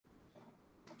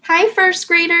Hi, first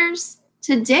graders.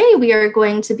 Today we are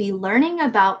going to be learning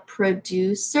about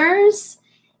producers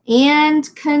and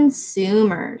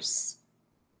consumers.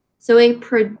 So a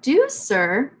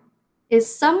producer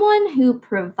is someone who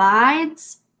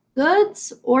provides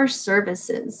goods or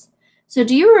services. So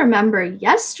do you remember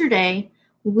yesterday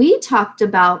we talked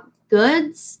about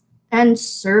goods and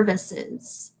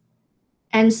services?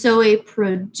 And so a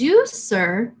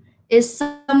producer is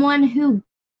someone who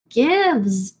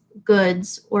gives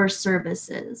goods or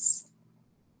services.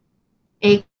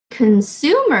 A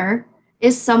consumer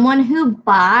is someone who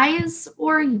buys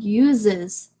or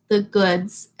uses the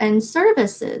goods and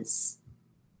services.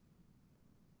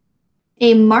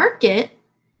 A market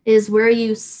is where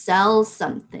you sell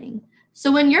something.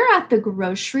 So when you're at the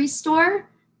grocery store,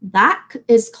 that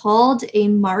is called a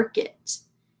market.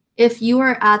 If you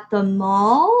are at the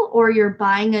mall or you're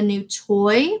buying a new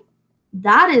toy,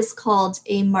 that is called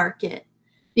a market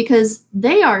because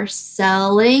they are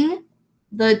selling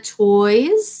the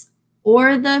toys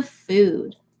or the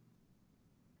food.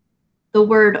 The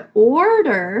word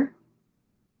order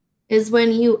is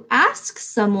when you ask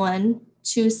someone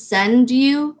to send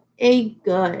you a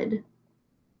good.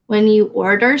 When you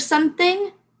order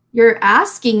something, you're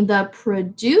asking the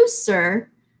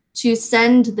producer to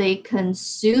send the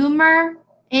consumer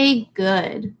a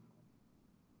good.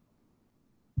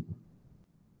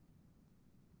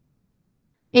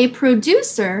 A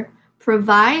producer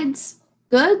provides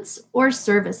goods or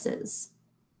services.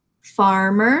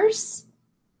 Farmers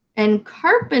and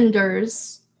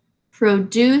carpenters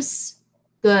produce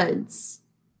goods.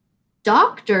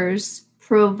 Doctors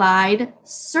provide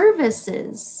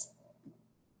services.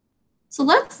 So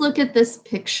let's look at this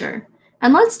picture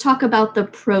and let's talk about the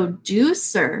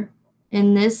producer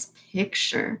in this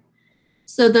picture.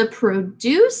 So the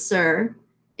producer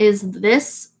is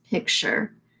this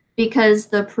picture because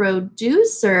the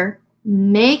producer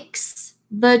makes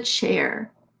the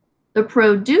chair. The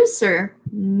producer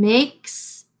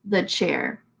makes the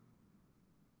chair.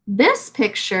 This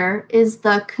picture is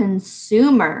the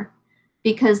consumer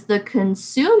because the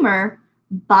consumer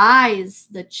buys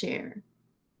the chair.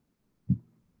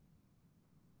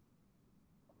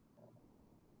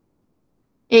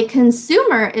 A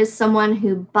consumer is someone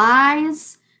who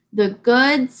buys the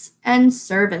goods and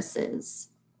services.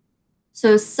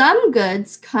 So some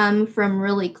goods come from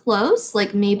really close,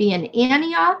 like maybe in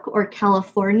Antioch or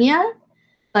California,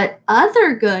 but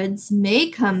other goods may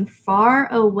come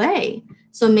far away.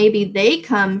 So maybe they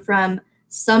come from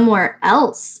somewhere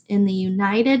else in the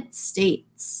United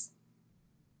States.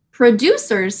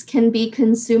 Producers can be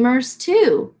consumers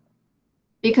too,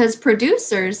 because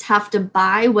producers have to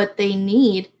buy what they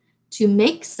need to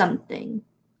make something.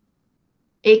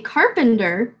 A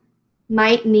carpenter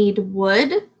might need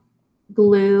wood,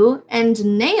 glue, and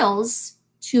nails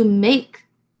to make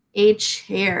a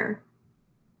chair.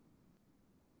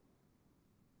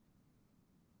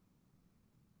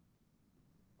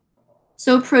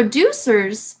 So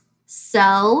producers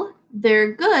sell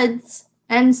their goods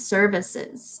and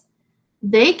services.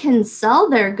 They can sell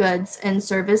their goods and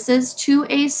services to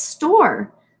a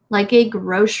store, like a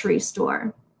grocery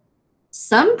store.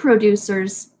 Some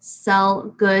producers sell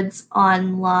goods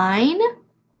online,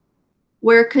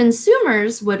 where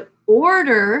consumers would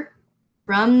order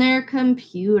from their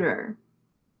computer.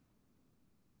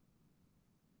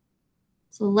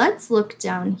 So let's look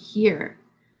down here.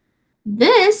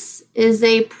 This is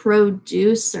a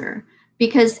producer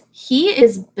because he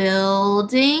is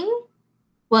building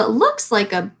what looks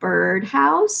like a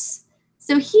birdhouse.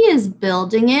 So he is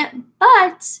building it,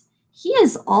 but he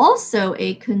is also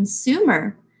a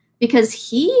consumer because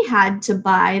he had to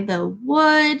buy the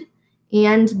wood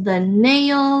and the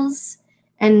nails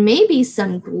and maybe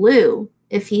some glue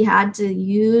if he had to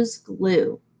use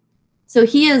glue. So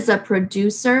he is a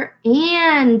producer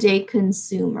and a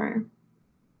consumer.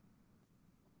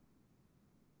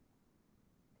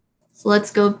 So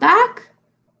let's go back.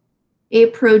 A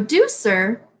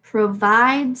producer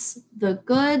provides the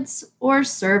goods or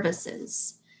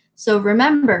services. So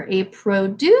remember, a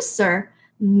producer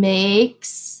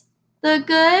makes the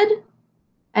good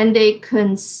and a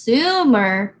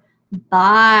consumer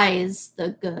buys the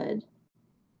good.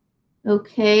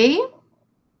 Okay?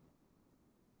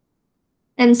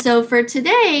 And so for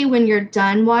today, when you're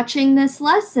done watching this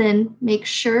lesson, make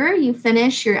sure you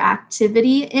finish your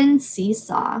activity in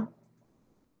Seesaw.